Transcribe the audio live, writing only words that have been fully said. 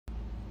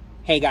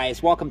Hey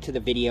guys, welcome to the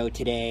video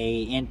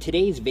today. In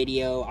today's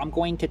video, I'm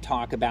going to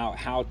talk about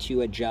how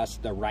to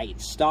adjust the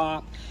right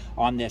stop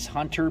on this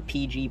Hunter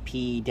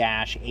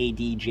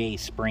PGP-ADJ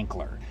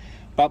sprinkler.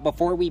 But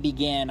before we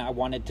begin, I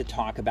wanted to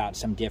talk about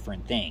some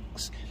different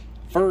things.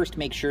 First,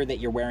 make sure that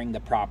you're wearing the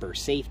proper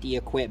safety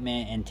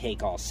equipment and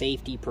take all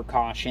safety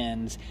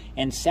precautions.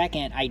 And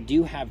second, I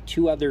do have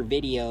two other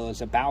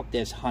videos about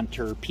this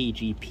Hunter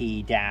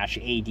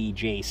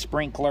PGP-ADJ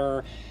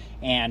sprinkler.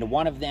 And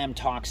one of them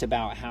talks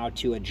about how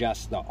to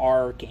adjust the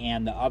arc,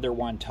 and the other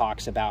one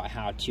talks about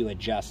how to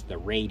adjust the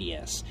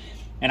radius.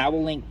 And I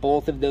will link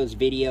both of those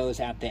videos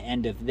at the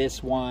end of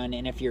this one,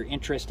 and if you're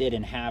interested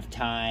and have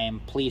time,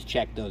 please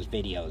check those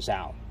videos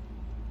out.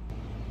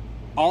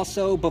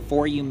 Also,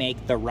 before you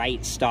make the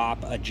right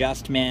stop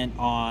adjustment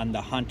on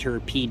the Hunter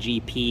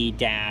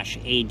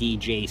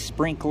PGP-ADJ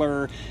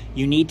sprinkler,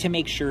 you need to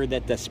make sure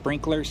that the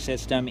sprinkler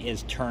system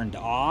is turned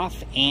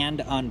off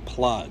and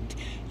unplugged.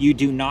 You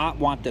do not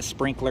want the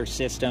sprinkler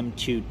system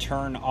to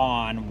turn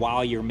on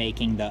while you're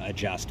making the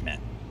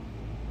adjustment.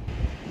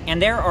 And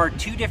there are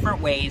two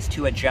different ways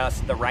to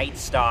adjust the right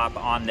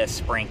stop on this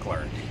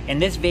sprinkler. In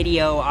this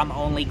video, I'm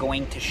only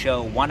going to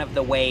show one of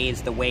the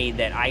ways, the way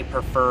that I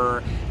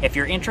prefer. If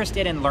you're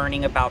interested in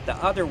learning about the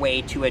other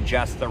way to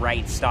adjust the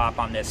right stop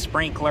on this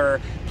sprinkler,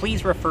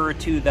 please refer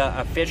to the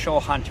official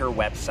Hunter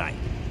website.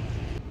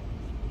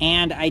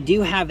 And I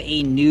do have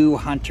a new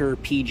Hunter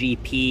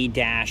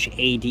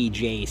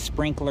PGP-ADJ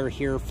sprinkler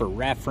here for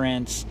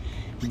reference.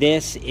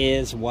 This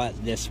is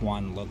what this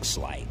one looks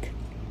like.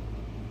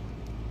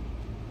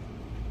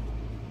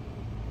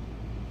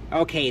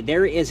 Okay,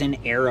 there is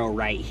an arrow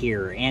right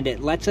here, and it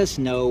lets us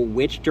know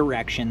which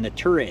direction the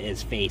turret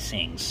is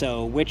facing,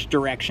 so which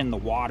direction the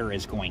water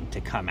is going to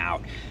come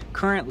out.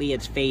 Currently,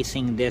 it's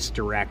facing this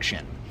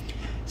direction.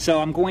 So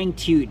I'm going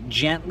to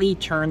gently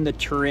turn the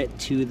turret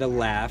to the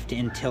left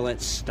until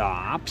it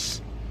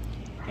stops.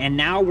 And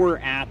now we're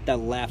at the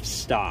left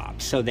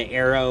stop, so the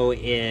arrow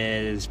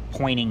is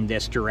pointing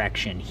this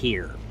direction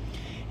here.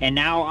 And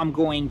now I'm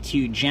going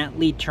to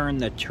gently turn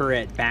the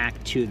turret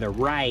back to the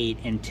right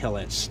until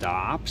it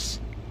stops.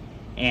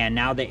 And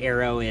now the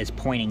arrow is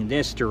pointing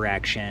this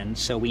direction,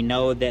 so we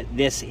know that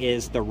this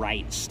is the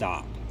right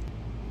stop.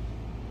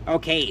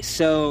 Okay,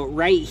 so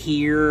right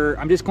here,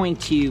 I'm just going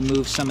to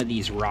move some of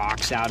these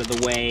rocks out of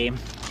the way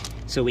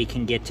so we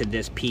can get to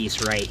this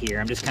piece right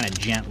here. I'm just kind of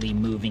gently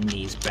moving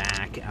these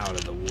back out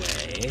of the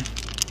way.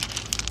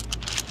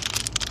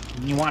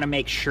 You want to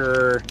make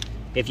sure,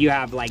 if you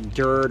have like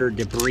dirt or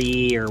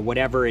debris or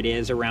whatever it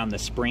is around the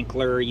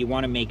sprinkler, you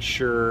want to make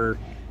sure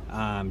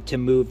to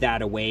move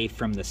that away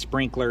from the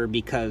sprinkler,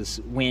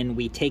 because when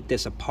we take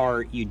this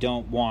apart, you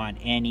don't want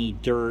any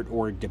dirt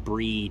or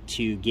debris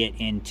to get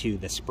into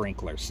the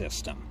sprinkler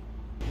system.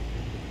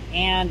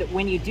 And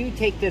when you do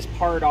take this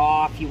part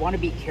off, you want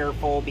to be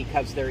careful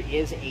because there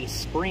is a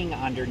spring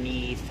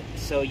underneath,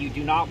 so you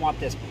do not want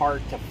this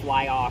part to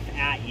fly off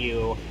at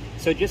you.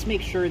 So just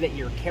make sure that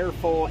you're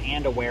careful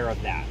and aware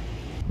of that.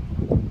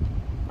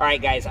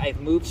 Alright guys,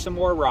 I've moved some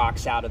more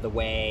rocks out of the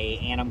way,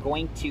 and I'm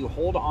going to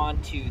hold on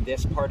to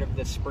this part of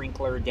the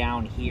sprinkler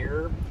down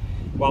here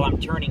while I'm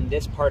turning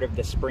this part of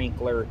the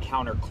sprinkler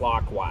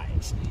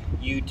counterclockwise.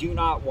 You do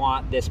not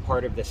want this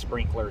part of the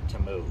sprinkler to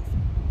move.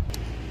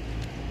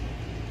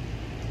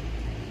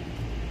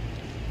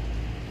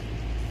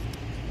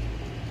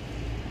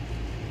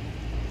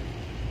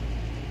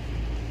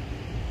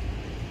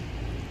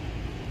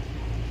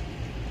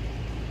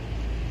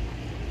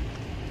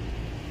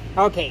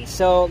 Okay,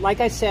 so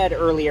like I said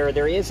earlier,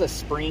 there is a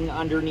spring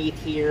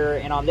underneath here,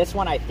 and on this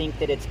one I think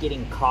that it's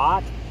getting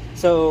caught.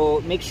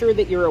 So make sure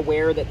that you're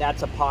aware that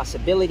that's a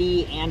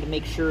possibility, and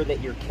make sure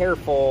that you're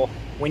careful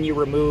when you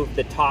remove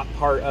the top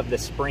part of the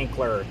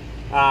sprinkler,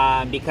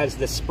 because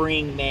the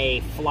spring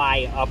may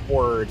fly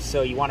upwards.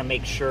 So you want to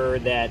make sure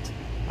that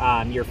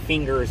your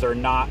fingers are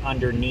not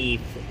underneath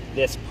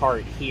this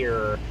part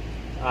here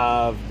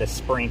of the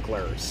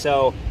sprinkler.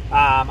 So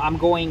I'm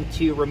going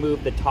to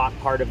remove the top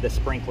part of the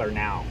sprinkler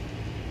now.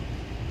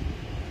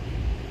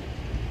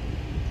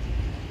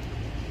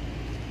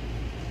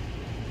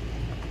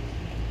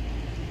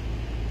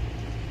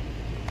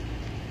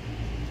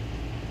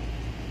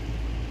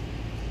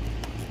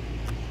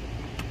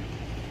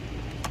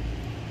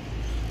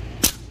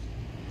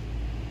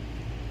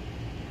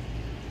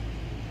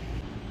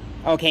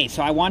 Okay,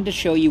 so I wanted to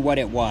show you what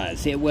it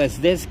was. It was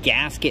this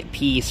gasket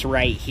piece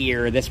right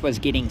here. This was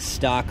getting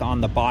stuck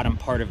on the bottom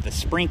part of the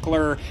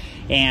sprinkler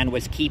and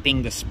was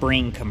keeping the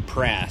spring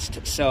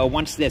compressed. So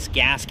once this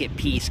gasket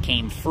piece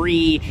came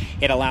free,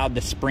 it allowed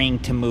the spring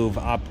to move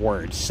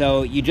upwards.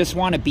 So you just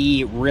want to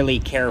be really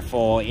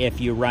careful if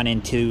you run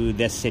into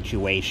this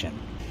situation.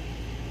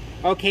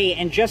 Okay,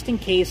 and just in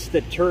case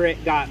the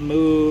turret got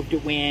moved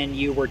when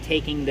you were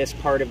taking this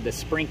part of the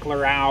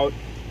sprinkler out,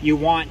 you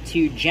want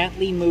to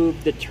gently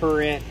move the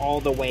turret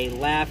all the way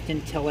left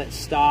until it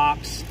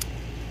stops,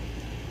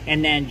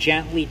 and then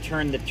gently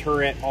turn the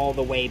turret all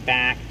the way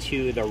back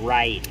to the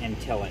right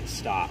until it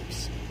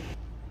stops.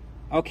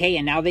 Okay,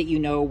 and now that you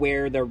know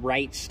where the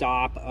right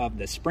stop of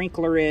the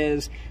sprinkler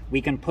is,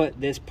 we can put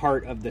this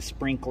part of the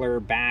sprinkler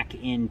back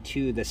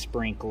into the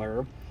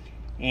sprinkler.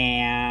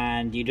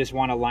 And you just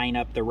want to line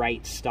up the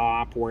right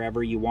stop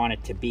wherever you want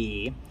it to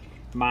be.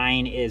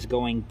 Mine is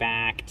going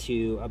back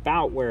to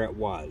about where it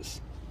was.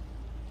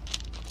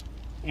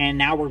 And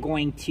now we're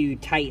going to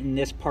tighten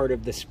this part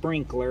of the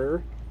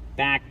sprinkler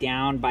back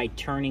down by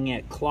turning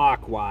it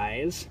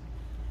clockwise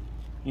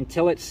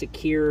until it's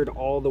secured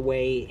all the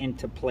way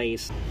into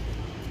place.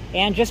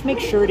 And just make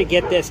sure to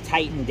get this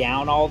tightened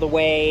down all the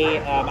way.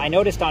 I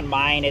noticed on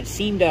mine it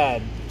seemed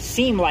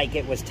like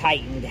it was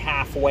tightened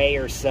halfway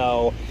or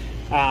so,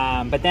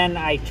 but then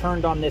I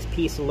turned on this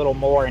piece a little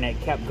more and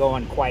it kept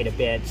going quite a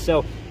bit.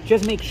 So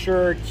just make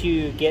sure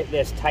to get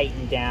this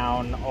tightened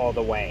down all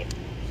the way.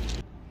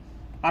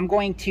 I'm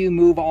going to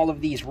move all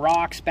of these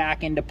rocks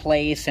back into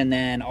place and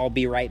then I'll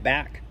be right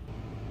back.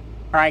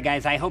 Alright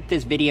guys, I hope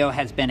this video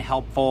has been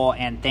helpful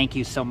and thank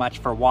you so much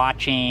for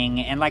watching.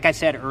 And like I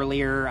said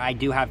earlier, I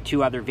do have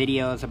 2 other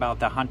videos about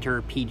the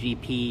Hunter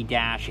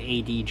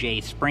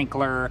PGP-ADJ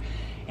sprinkler,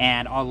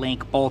 and I'll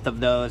link both of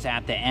those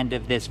at the end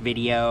of this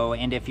video.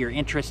 And if you're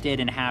interested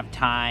and have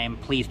time,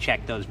 please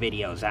check those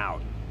videos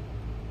out.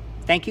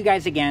 Thank you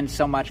guys again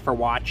so much for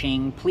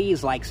watching.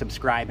 Please like,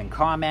 subscribe, and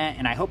comment,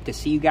 and I hope to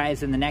see you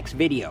guys in the next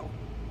video.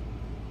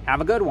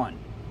 Have a good one.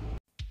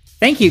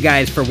 Thank you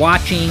guys for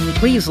watching.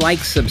 Please like,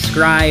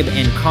 subscribe,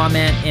 and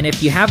comment, and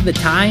if you have the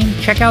time,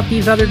 check out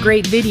these other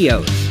great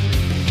videos.